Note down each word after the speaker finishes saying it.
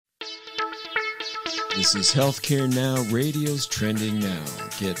This is Healthcare Now Radio's Trending Now.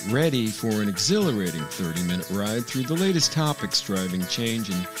 Get ready for an exhilarating 30-minute ride through the latest topics driving change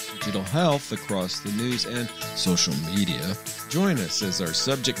in digital health across the news and social media. Join us as our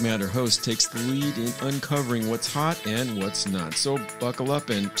subject matter host takes the lead in uncovering what's hot and what's not. So buckle up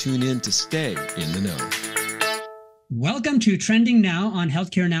and tune in to stay in the know. Welcome to Trending Now on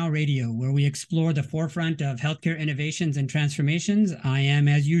Healthcare Now Radio, where we explore the forefront of healthcare innovations and transformations. I am,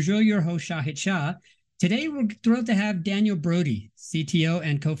 as usual, your host, Shahid Shah. Today, we're thrilled to have Daniel Brodie, CTO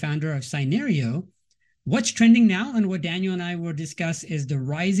and co-founder of Cynerio. What's trending now and what Daniel and I will discuss is the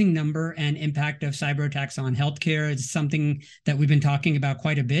rising number and impact of cyber attacks on healthcare. It's something that we've been talking about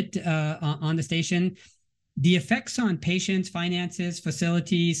quite a bit on the station. The effects on patients, finances,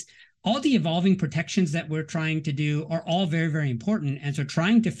 facilities, all the evolving protections that we're trying to do are all very, very important. And so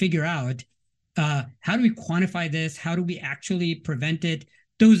trying to figure out how do we quantify this? How do we actually prevent it?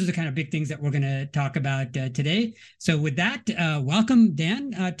 Those are the kind of big things that we're going to talk about today. So with that, welcome,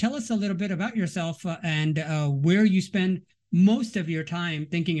 Dan. Tell us a little bit about yourself and where you spend most of your time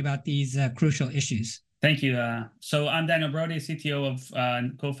thinking about these crucial issues. Thank you. So I'm Daniel Brodie, CTO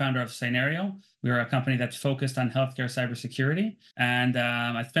of co-founder of Cynerio. We are a company that's focused on healthcare cybersecurity. And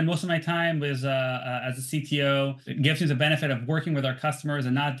I spend most of my time as a CTO. It gives me the benefit of working with our customers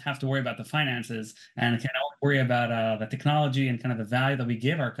and not have to worry about the finances and can only worry about the technology and kind of the value that we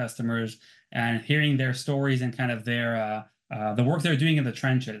give our customers and hearing their stories and kind of their the work they're doing in the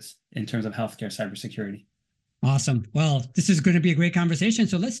trenches in terms of healthcare cybersecurity. Awesome. Well, this is going to be a great conversation.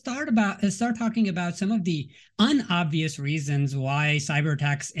 So let's start talking about some of the unobvious reasons why cyber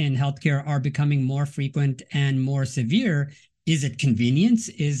attacks in healthcare are becoming more frequent and more severe. Is it convenience?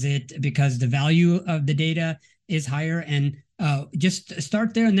 Is it because the value of the data is higher? And just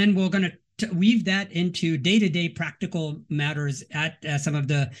start there, and then we're going to weave that into day-to-day practical matters at some of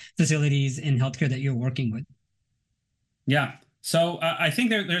the facilities in healthcare that you're working with. Yeah. So I think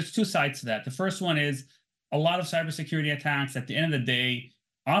there's two sides to that. The first one is a lot of cybersecurity attacks at the end of the day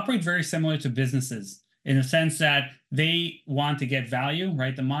operate very similar to businesses in the sense that they want to get value,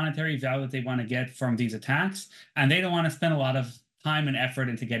 right? The monetary value that they want to get from these attacks, and they don't want to spend a lot of time and effort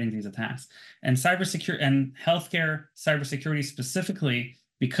into getting these attacks. And cybersecurity and healthcare cybersecurity specifically,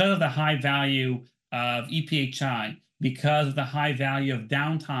 because of the high value of EPHI, because of the high value of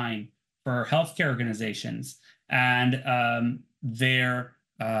downtime for healthcare organizations, and their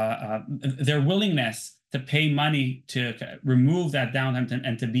willingness to pay money to remove that downtime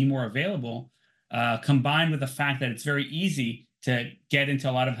and to be more available, combined with the fact that it's very easy to get into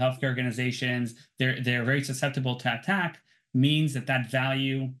a lot of healthcare organizations, they're very susceptible to attack, means that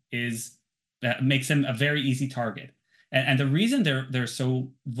value makes them a very easy target. And the reason they're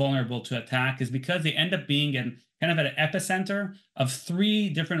so vulnerable to attack is because they end up being kind of at an epicenter of three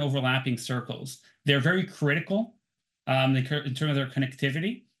different overlapping circles. They're very critical in terms of their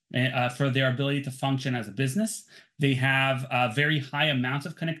connectivity. For their ability to function as a business. They have very high amounts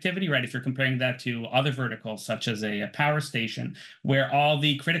of connectivity, right? If you're comparing that to other verticals, such as a power station, where all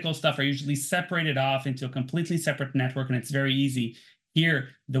the critical stuff are usually separated off into a completely separate network, and it's very easy.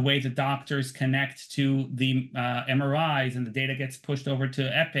 Here, the way the doctors connect to the MRIs and the data gets pushed over to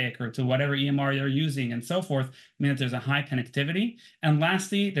Epic or to whatever EMR they're using and so forth, mean that there's a high connectivity. And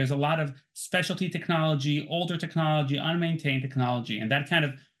lastly, there's a lot of specialty technology, older technology, unmaintained technology, and that kind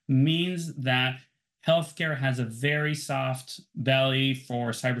of means that healthcare has a very soft belly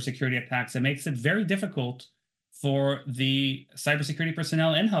for cybersecurity attacks. It makes it very difficult for the cybersecurity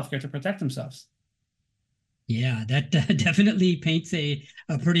personnel in healthcare to protect themselves. Yeah, that definitely paints a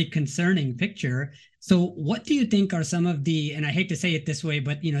pretty concerning picture. So what do you think are some of the, and I hate to say it this way,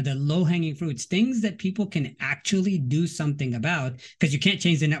 but the low-hanging fruits, things that people can actually do something about, because you can't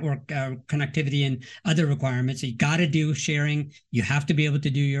change the network connectivity and other requirements. So you got to do sharing. You have to be able to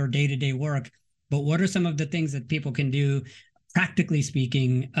do your day-to-day work. But what are some of the things that people can do, practically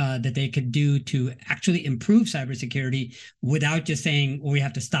speaking, that they could do to actually improve cybersecurity without just saying, well, we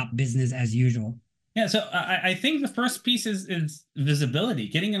have to stop business as usual? Yeah, so I think the first piece is visibility,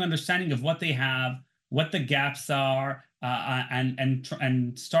 getting an understanding of what they have, what the gaps are,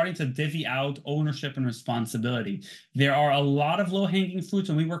 and starting to divvy out ownership and responsibility. There are a lot of low-hanging fruits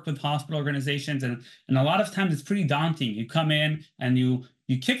when we work with hospital organizations, and a lot of times it's pretty daunting. You come in and you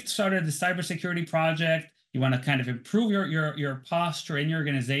kick-started the cybersecurity project. You want to kind of improve your posture in your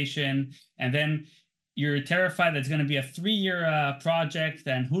organization, and then you're terrified that it's going to be a 3-year project,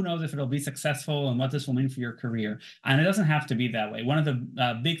 and who knows if it'll be successful and what this will mean for your career. And it doesn't have to be that way. One of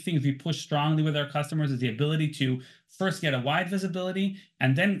the big things we push strongly with our customers is the ability to first get a wide visibility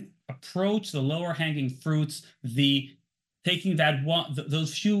and then approach the lower hanging fruits, the taking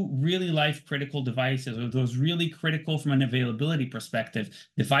those few really life-critical devices, or those really critical from an availability perspective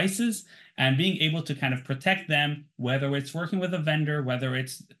devices, and being able to kind of protect them, whether it's working with a vendor, whether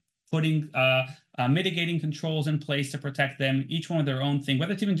it's putting mitigating controls in place to protect them, each one of their own thing,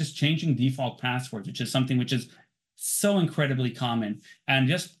 whether it's even just changing default passwords, which is something which is so incredibly common. And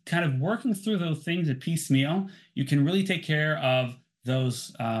just kind of working through those things at piecemeal, you can really take care of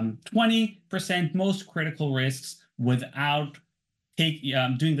those 20% most critical risks without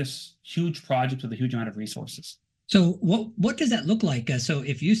doing this huge project with a huge amount of resources. So what does that look like? So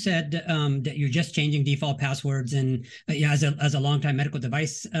if you said that you're just changing default passwords, and as a longtime medical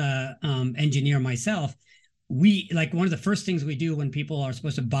device engineer myself, we like one of the first things we do when people are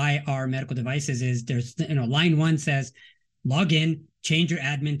supposed to buy our medical devices is there's line 1 says log in, change your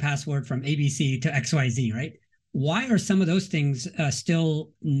admin password from ABC to XYZ, right? Why are some of those things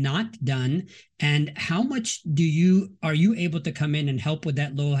still not done? And how much are you able to come in and help with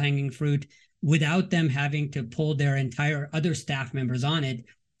that low-hanging fruit without them having to pull their entire other staff members on it,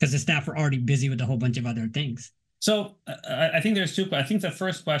 because the staff are already busy with a whole bunch of other things? So I think there's two. I think the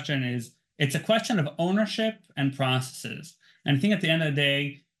first question is, it's a question of ownership and processes. And I think at the end of the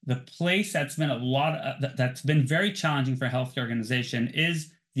day, the place that's been that's been very challenging for a healthcare organization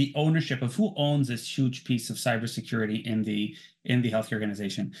is the ownership of who owns this huge piece of cybersecurity in the healthcare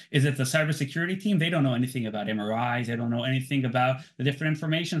organization. Is it the cybersecurity team? They don't know anything about MRIs. They don't know anything about the different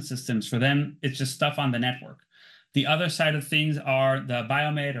information systems. For them, it's just stuff on the network. The other side of things are the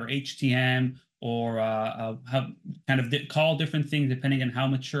biomed or HTM, or call different things depending on how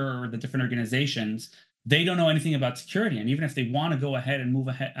mature the different organizations. They don't know anything about security. And even if they want to go ahead and move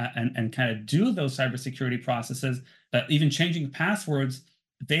ahead and kind of do those cybersecurity processes, even changing passwords,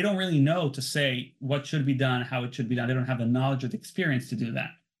 they don't really know to say what should be done, how it should be done. They don't have the knowledge or the experience to do that.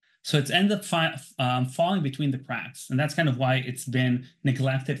 So it's ended up falling between the cracks. And that's kind of why it's been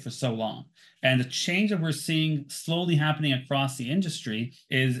neglected for so long. And the change that we're seeing slowly happening across the industry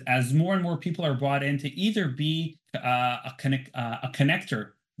is as more and more people are brought in to either be a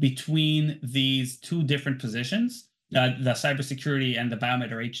connector between these two different positions, the cybersecurity and the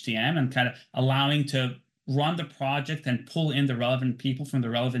biomed or HTM, and kind of allowing to run the project and pull in the relevant people from the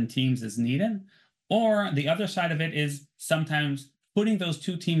relevant teams as needed. Or the other side of it is sometimes putting those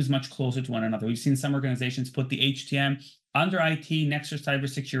two teams much closer to one another. We've seen some organizations put the HTM under IT next to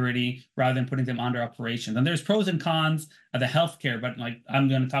cybersecurity rather than putting them under operations. And there's pros and cons of the healthcare, but like I'm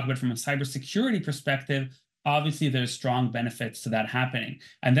going to talk about from a cybersecurity perspective, obviously there's strong benefits to that happening.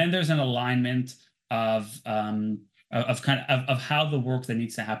 And then there's an alignment of how the work that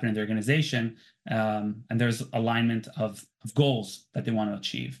needs to happen in the organization, and there's alignment of goals that they want to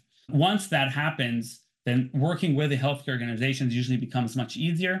achieve. Once that happens, then working with the healthcare organizations usually becomes much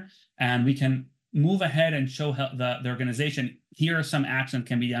easier, and we can move ahead and show the organization, here are some actions that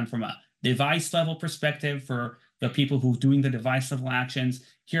can be done from a device level perspective for the people who are doing the device level actions.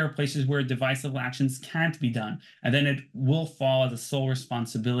 Here are places where device level actions can't be done. And then it will fall as a sole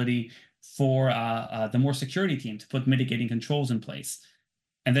responsibility for the more security team to put mitigating controls in place.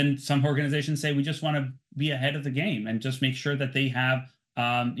 And then some organizations say, we just want to be ahead of the game and just make sure that they have,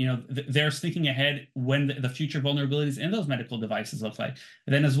 they're thinking ahead when the future vulnerabilities in those medical devices look like.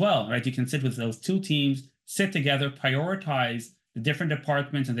 And then as well, right, you can sit with those two teams, sit together, prioritize the different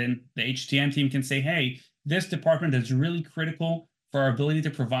departments, and then the HTM team can say, hey, this department is really critical for our ability to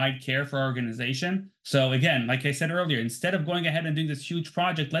provide care for our organization. So again, like I said earlier, instead of going ahead and doing this huge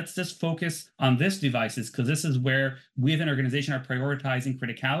project, let's just focus on this devices, because this is where we as an organization are prioritizing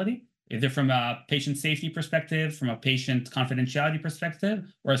criticality, either from a patient safety perspective, from a patient confidentiality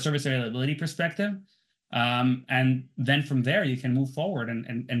perspective, or a service availability perspective. And then from there, you can move forward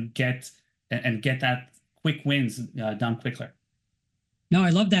and get that quick wins done quicker. No, I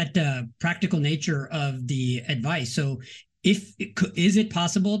love that practical nature of the advice. So is it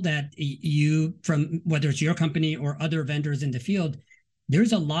possible that you, from whether it's your company or other vendors in the field,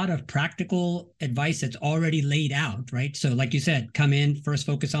 there's a lot of practical advice that's already laid out, right? So like you said, come in, first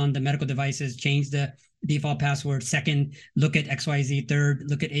focus on the medical devices, change the default password, second, look at XYZ, third,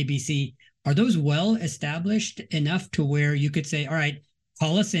 look at ABC. Are those well established enough to where you could say, all right,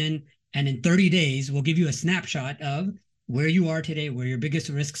 call us in, and in 30 days, we'll give you a snapshot of where you are today, where your biggest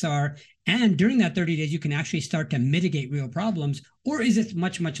risks are. And during that 30 days, you can actually start to mitigate real problems? Or is it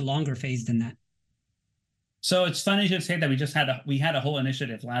much, much longer phase than that? So it's funny to say that we had a whole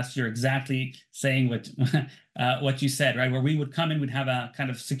initiative last year exactly saying what you said, right? Where we would come in, we'd have a kind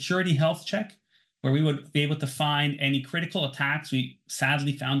of security health check where we would be able to find any critical attacks. We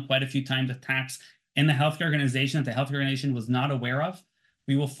sadly found quite a few times attacks in the healthcare organization that the healthcare organization was not aware of.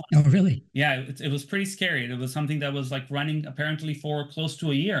 we will find. Oh, really? Yeah, it was pretty scary. It was something that was like running apparently for close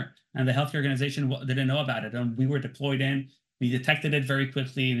to a year, and the healthcare organization didn't know about it. And we were deployed in. We detected it very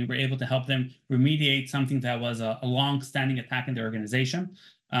quickly, and we were able to help them remediate something that was a long-standing attack in the organization.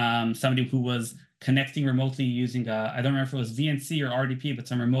 Somebody who was connecting remotely using, I don't remember if it was VNC or RDP, but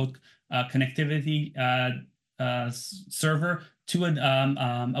some remote connectivity server to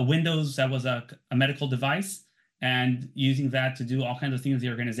a Windows that was a medical device, and using that to do all kinds of things in the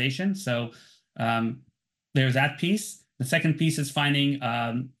organization. So there's that piece. The second piece is finding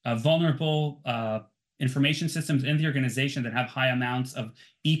vulnerable information systems in the organization that have high amounts of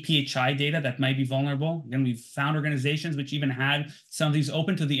EPHI data that might be vulnerable. Again, we've found organizations which even had some of these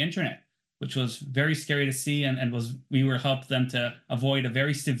open to the internet, which was very scary to see, and we were helped them to avoid a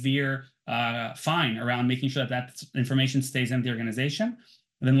very severe fine around making sure that information stays in the organization.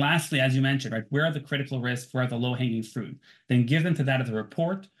 And then lastly, as you mentioned, right, where are the critical risks? Where are the low-hanging fruit? Then give them to that as a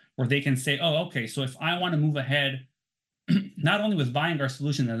report where they can say, oh, okay, so if I want to move ahead, not only with buying our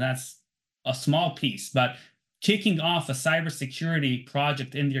solution, and that's a small piece, but kicking off a cybersecurity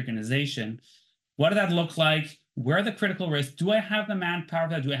project in the organization, what does that look like? Where are the critical risks? Do I have the manpower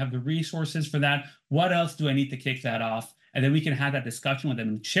for that? Do I have the resources for that? What else do I need to kick that off? And then we can have that discussion with them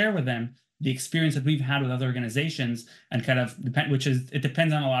and share with them the experience that we've had with other organizations, and kind of it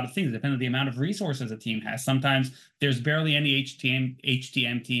depends on a lot of things. It depends on the amount of resources a team has. Sometimes there's barely any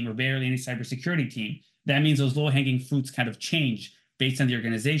HTM team or barely any cybersecurity team. That means those low-hanging fruits kind of change based on the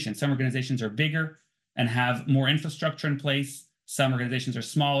organization. Some organizations are bigger and have more infrastructure in place. Some organizations are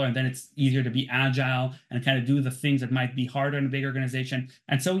smaller, and then it's easier to be agile and kind of do the things that might be harder in a big organization.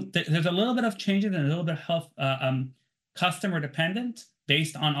 And so there's a little bit of changes and a little bit of customer dependent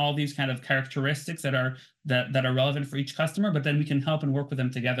based on all these kind of characteristics that are relevant for each customer. But then we can help and work with them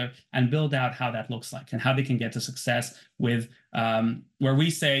together and build out how that looks like and how they can get to success with where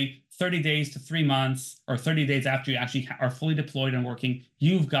we say 30 days to 3 months, or 30 days after you actually are fully deployed and working,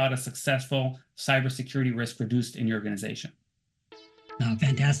 you've got a successful cybersecurity risk reduced in your organization. Oh,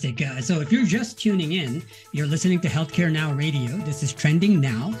 fantastic. So if you're just tuning in, you're listening to Healthcare Now Radio. This is Trending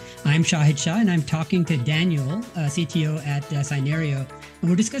Now. I'm Shahid Shah, and I'm talking to Daniel, CTO at Cynerio. And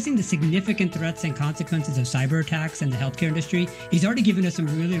we're discussing the significant threats and consequences of cyber attacks in the healthcare industry. He's already given us some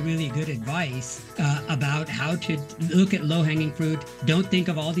really, really good advice about how to look at low-hanging fruit. Don't think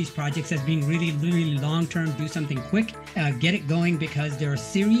of all these projects as being really, really long-term. Do something quick. Get it going, because there are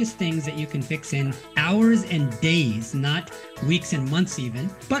serious things that you can fix in hours and days, not weeks and months even.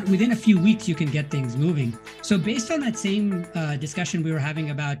 But within a few weeks, you can get things moving. So based on that same discussion we were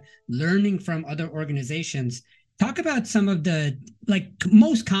having about learning from other organizations, talk about some of the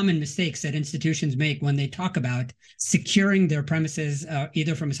most common mistakes that institutions make when they talk about securing their premises,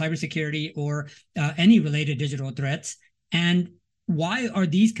 either from a cybersecurity or any related digital threats. And why are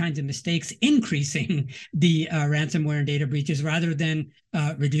these kinds of mistakes increasing the ransomware and data breaches rather than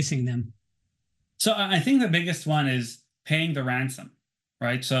reducing them? So I think the biggest one is paying the ransom,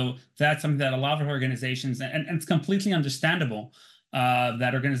 right? So that's something that a lot of organizations, and it's completely understandable,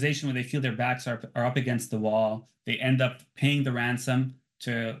 that organization, when they feel their backs are up against the wall, they end up paying the ransom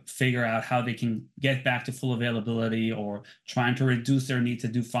to figure out how they can get back to full availability, or trying to reduce their need to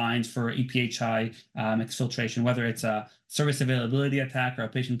do fines for EPHI exfiltration, whether it's a service availability attack or a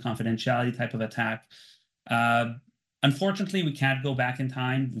patient confidentiality type of attack. Unfortunately, we can't go back in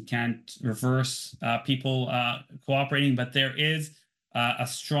time. We can't reverse people cooperating, but there is a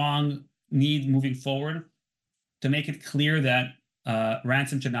strong need moving forward to make it clear that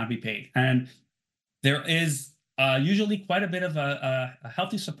ransom should not be paid. And there is usually quite a bit of a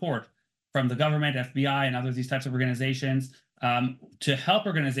healthy support from the government, FBI, and other these types of organizations to help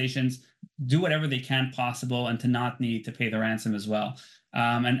organizations do whatever they can possible and to not need to pay the ransom as well.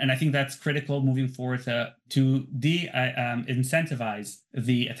 And I think that's critical moving forward to incentivize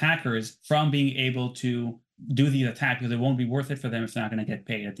the attackers from being able to do the attack, because it won't be worth it for them if they're not going to get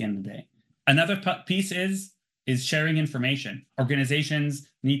paid at the end of the day. Another piece is sharing information. Organizations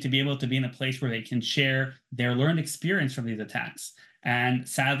need to be able to be in a place where they can share their learned experience from these attacks. And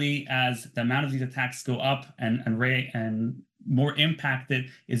sadly, as the amount of these attacks go up and more impact that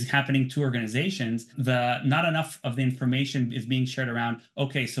is happening to organizations, not enough of the information is being shared around.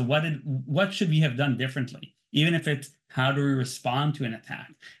 Okay, so what should we have done differently? Even if it's how do we respond to an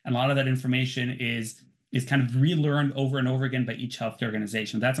attack? And a lot of that information is kind of relearned over and over again by each healthcare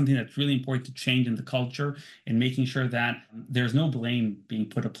organization. That's something that's really important to change in the culture, and making sure that there's no blame being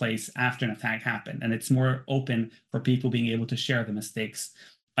put in place after an attack happened, and it's more open for people being able to share the mistakes.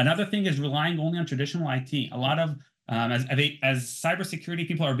 Another thing is relying only on traditional IT. A lot of As cybersecurity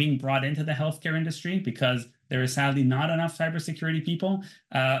people are being brought into the healthcare industry, because there is sadly not enough cybersecurity people,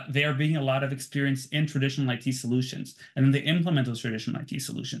 they are being a lot of experience in traditional IT solutions. And then they implement those traditional IT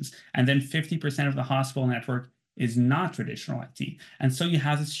solutions. And then 50% of the hospital network is not traditional IT. And so you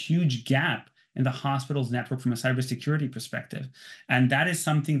have this huge gap in the hospital's network from a cybersecurity perspective. And that is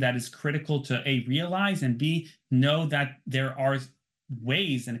something that is critical to A, realize, and B, know that there are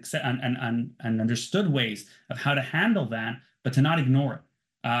ways and understood ways of how to handle that, but to not ignore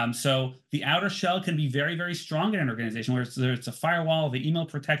it. So the outer shell can be very, very strong in an organization, where it's a firewall, the email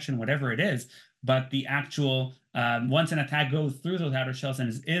protection, whatever it is. But the actual, once an attack goes through those outer shells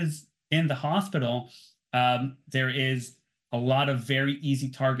and is in the hospital, there is a lot of very easy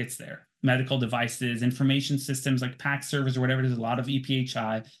targets there. Medical devices, information systems like PACS servers or whatever it is, a lot of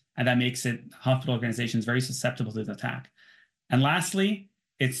EPHI, and that makes it hospital organizations very susceptible to the attack. And lastly,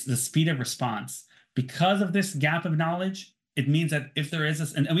 it's the speed of response. Because of this gap of knowledge, it means that if there is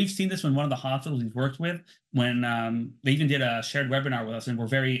this, and we've seen this when one of the hospitals we've worked with, when they even did a shared webinar with us, and we're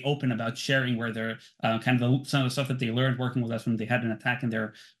very open about sharing where they're some of the stuff that they learned working with us when they had an attack in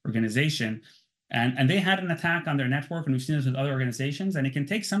their organization. And they had an attack on their network, and we've seen this with other organizations, and it can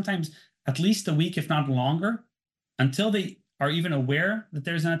take sometimes at least a week, if not longer, until they are even aware that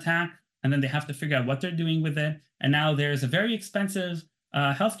there's an attack, and then they have to figure out what they're doing with it. And now there's a very expensive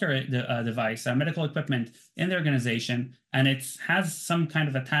healthcare device, medical equipment in the organization, and it has some kind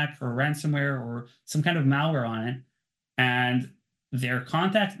of attack or ransomware or some kind of malware on it. And they're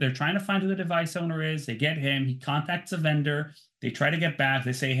trying to find who the device owner is. They get him, he contacts a vendor. They try to get back.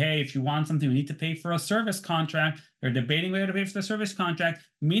 They say, hey, if you want something, we need to pay for a service contract. They're debating whether to pay for the service contract.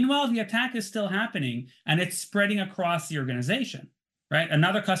 Meanwhile, the attack is still happening, and it's spreading across the organization, right?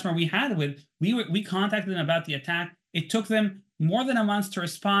 Another customer we had we contacted them about the attack. It took them more than a month to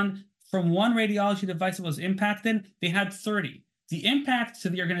respond. From one radiology device that was impacted, they had 30. The impact to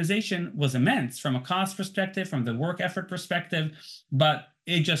the organization was immense from a cost perspective, from the work effort perspective, but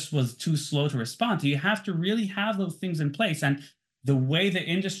it just was too slow to respond. So you have to really have those things in place. And the way the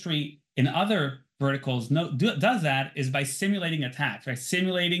industry in other verticals does that is by simulating attacks, right?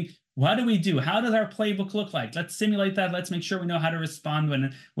 Simulating, what do we do? How does our playbook look like? Let's simulate that. Let's make sure we know how to respond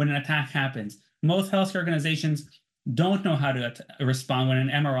when an attack happens. Most healthcare organizations don't know how to respond when an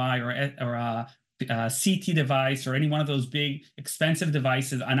MRI or a CT device or any one of those big expensive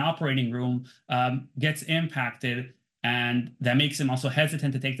devices, an operating room, gets impacted. And that makes them also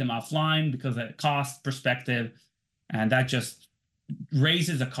hesitant to take them offline because of a cost perspective. And that just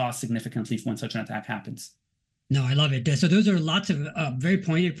raises the cost significantly when such an attack happens. No, I love it. So those are lots of very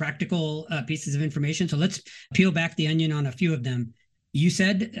pointed, practical pieces of information. So let's peel back the onion on a few of them. You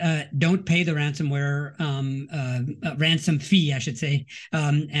said don't pay the ransomware ransom fee, I should say.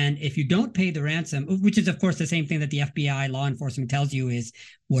 And if you don't pay the ransom, which is, of course, the same thing that the FBI law enforcement tells you, is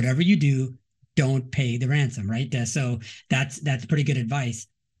whatever you do, don't pay the ransom, right? So that's pretty good advice.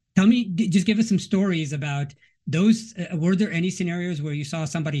 Tell me, just give us some stories about those. Were there any scenarios where you saw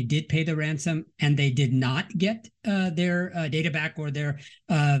somebody did pay the ransom and they did not get their data back, or their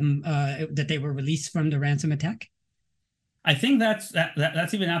that they were released from the ransom attack? I think that's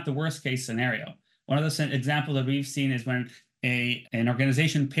even not the worst case scenario. One of the examples that we've seen is when an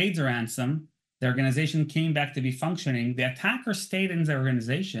organization paid the ransom, the organization came back to be functioning, the attacker stayed in the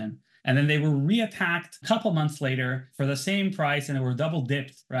organization, and then they were re-attacked a couple months later for the same price, and they were double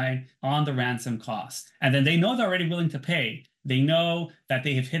dipped, right, on the ransom cost. And then they know they're already willing to pay. They know that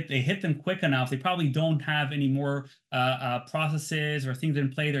they hit them quick enough. They probably don't have any more processes or things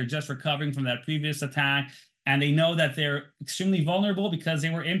in play. They're just recovering from that previous attack. And they know that they're extremely vulnerable because they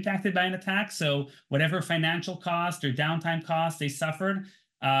were impacted by an attack. So whatever financial cost or downtime cost they suffered,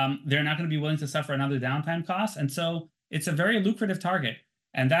 they're not going to be willing to suffer another downtime cost. And so it's a very lucrative target.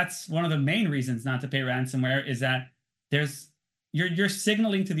 And that's one of the main reasons not to pay ransomware, is that you're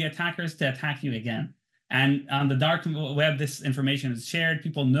signaling to the attackers to attack you again. And on the dark web, this information is shared.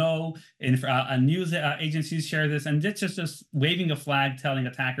 People know, news agencies share this, and it's just waving a flag telling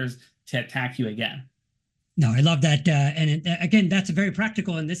attackers to attack you again. No, I love that. Again, that's very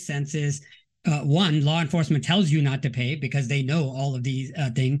practical in this sense. Is one, law enforcement tells you not to pay because they know all of these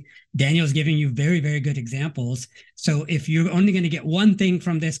things. Daniel's giving you very, very good examples. So if you're only going to get one thing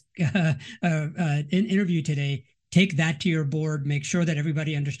from this interview today, take that to your board. Make sure that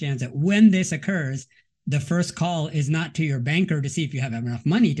everybody understands that when this occurs, the first call is not to your banker to see if you have enough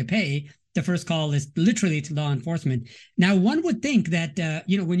money to pay. The first call is literally to law enforcement. Now, one would think that,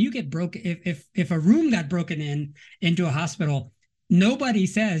 when you get if a room got broken into a hospital, nobody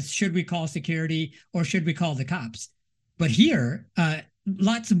says, should we call security or should we call the cops? But here,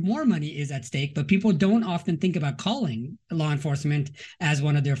 lots of more money is at stake, but people don't often think about calling law enforcement as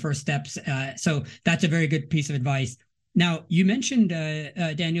one of their first steps. So that's a very good piece of advice. Now, you mentioned,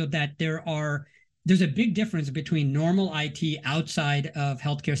 Daniel, that there's a big difference between normal IT outside of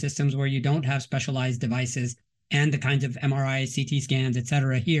healthcare systems where you don't have specialized devices and the kinds of MRI, CT scans, et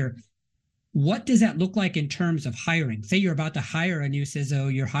cetera here. What does that look like in terms of hiring? Say you're about to hire a new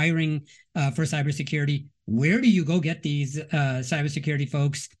CISO, you're hiring for cybersecurity. Where do you go get these cybersecurity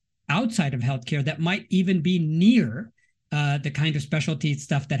folks outside of healthcare that might even be near the kind of specialty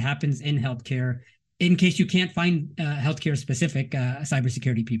stuff that happens in healthcare, in case you can't find healthcare specific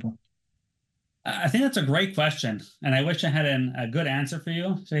cybersecurity people? I think that's a great question, and I wish I had a good answer for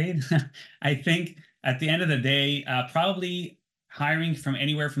you, Shahid. I think at the end of the day, probably hiring from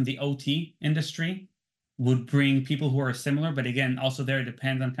anywhere from the OT industry would bring people who are similar, but again, also there it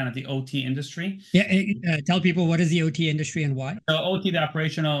depends on kind of the OT industry. Yeah, tell people what is the OT industry and why? So OT, the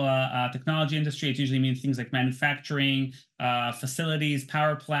operational technology industry, it usually means things like manufacturing, facilities,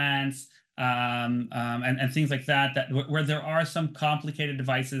 power plants, and things like that, where there are some complicated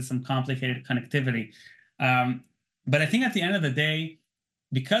devices, some complicated connectivity. But I think at the end of the day,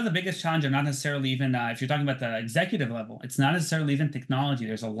 because the biggest challenge are not necessarily even, if you're talking about the executive level, it's not necessarily even technology.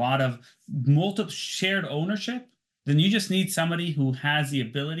 There's a lot of multiple shared ownership. Then you just need somebody who has the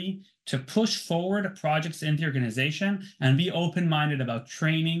ability to push forward projects in the organization and be open-minded about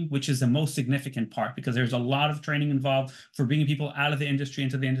training, which is the most significant part, because there's a lot of training involved for bringing people out of the industry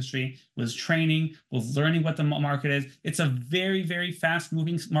into the industry, with training, with learning what the market is. It's a very, very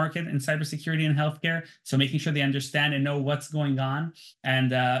fast-moving market in cybersecurity and healthcare. So making sure they understand and know what's going on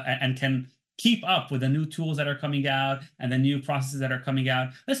and can keep up with the new tools that are coming out and the new processes that are coming out.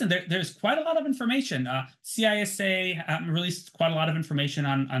 Listen, there's quite a lot of information. CISA released quite a lot of information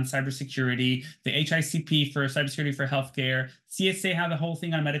on cybersecurity. The HICP for cybersecurity for healthcare. CSA have the whole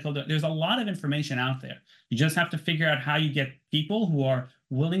thing on medical. There's a lot of information out there. You just have to figure out how you get people who are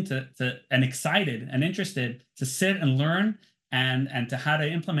willing to and excited and interested to sit and learn and to how to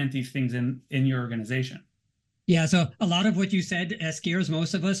implement these things in your organization. Yeah, so a lot of what you said scares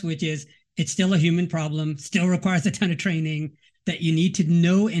most of us, which is it's still a human problem, still requires a ton of training, that you need to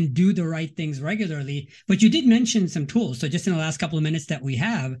know and do the right things regularly. But you did mention some tools. So just in the last couple of minutes that we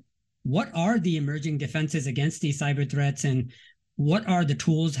have, what are the emerging defenses against these cyber threats, and what are the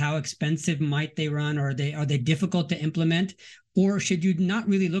tools? How expensive might they run? Are they difficult to implement? Or should you not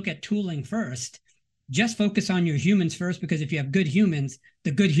really look at tooling first? Just focus on your humans first, because if you have good humans,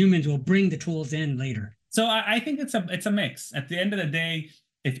 the good humans will bring the tools in later. So I think it's a mix. At the end of the day,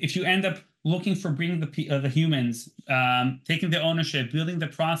 if you end up looking for bringing the humans, taking the ownership, building the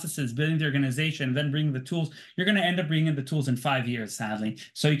processes, building the organization, then bringing the tools, you're going to end up bringing the tools in 5 years, sadly.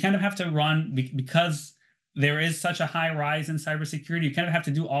 So you kind of have to run, because there is such a high rise in cybersecurity, you kind of have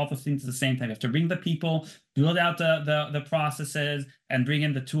to do all the things at the same time. You have to bring the people, build out the processes, and bring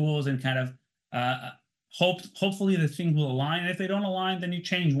in the tools, and kind of hopefully the things will align. And if they don't align, then you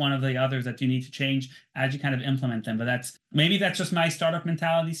change one of the others that you need to change as you kind of implement them. But that's just my startup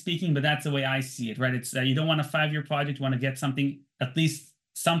mentality speaking, but that's the way I see it, right? It's you don't want a 5-year project. You want to get at least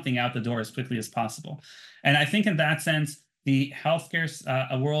something out the door as quickly as possible. And I think in that sense, the healthcare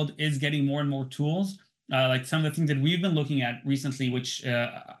world is getting more and more tools. Like some of the things that we've been looking at recently, which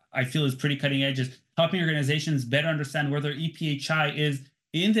I feel is pretty cutting edge, is helping organizations better understand where their EPHI is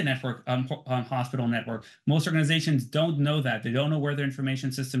in the network, hospital network. Most organizations don't know that. They don't know where their information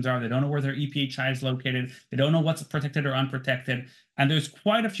systems are. They don't know where their EPHI is located. They don't know what's protected or unprotected. And there's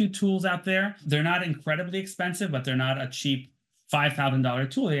quite a few tools out there. They're not incredibly expensive, but they're not a cheap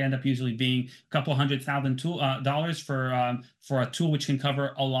 $5,000 tool. They end up usually being a couple $100,000 for a tool which can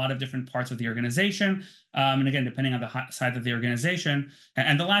cover a lot of different parts of the organization. And again, depending on the size of the organization.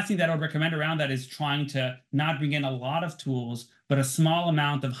 And the last thing that I would recommend around that is trying to not bring in a lot of tools, but a small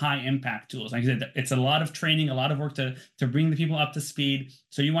amount of high impact tools. Like I said, it's a lot of training, a lot of work to bring the people up to speed.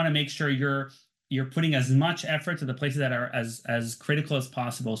 So you want to make sure you're putting as much effort to the places that are as critical as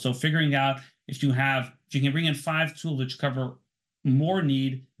possible. So figuring out if you can bring in 5 tools which cover more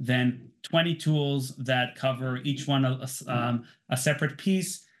need than 20 tools that cover each one a separate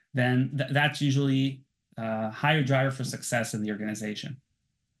piece, then that's usually a higher driver for success in the organization.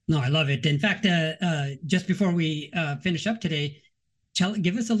 No, I love it. In fact, just before we finish up today,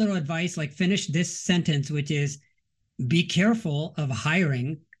 give us a little advice, like finish this sentence, which is be careful of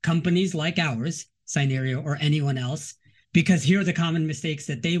hiring companies like ours, Cynerio, or anyone else, because here are the common mistakes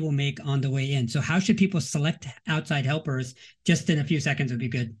that they will make on the way in. So how should people select outside helpers? Just in a few seconds would be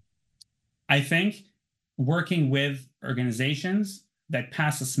good. I think working with organizations that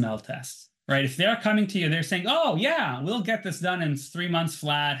pass a smell test, right? If they're coming to you, they're saying, "Oh yeah, we'll get this done in 3 months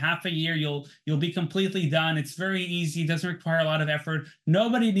flat, half a year, you'll be completely done. It's very easy, doesn't require a lot of effort."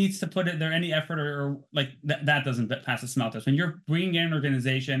 Nobody needs to put there any effort or like that doesn't pass a smell test. When you're bringing in an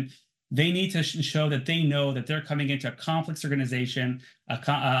organization, they need to show that they know that they're coming into a complex organization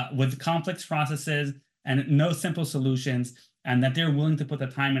with complex processes and no simple solutions, and that they're willing to put the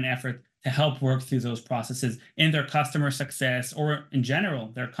time and effort to help work through those processes in their customer success or in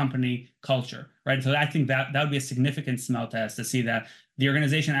general, their company culture, right? So I think that would be a significant smell test to see that the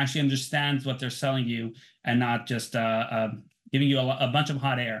organization actually understands what they're selling you and not just giving you a bunch of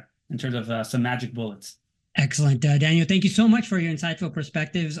hot air in terms of some magic bullets. Excellent. Daniel, thank you so much for your insightful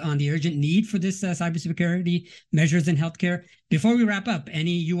perspectives on the urgent need for this cybersecurity measures in healthcare. Before we wrap up,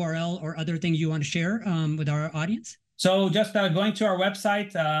 any URL or other things you want to share with our audience? So just going to our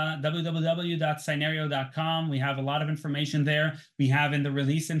website, www.cynerio.com. We have a lot of information there. We have in the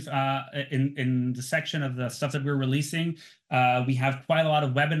release, in the section of the stuff that we're releasing, we have quite a lot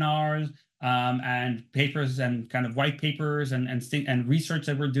of webinars and papers and kind of white papers and research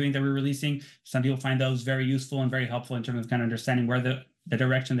that we're doing that we're releasing. Some people find those very useful and very helpful in terms of kind of understanding where the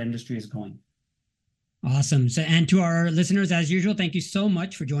direction the industry is going. Awesome. So, and to our listeners, as usual, thank you so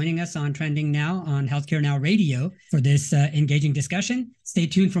much for joining us on Trending Now on Healthcare Now Radio for this engaging discussion. Stay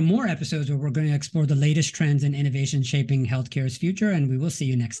tuned for more episodes where we're going to explore the latest trends and innovations shaping healthcare's future, and we will see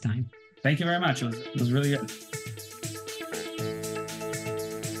you next time. Thank you very much. It was really good.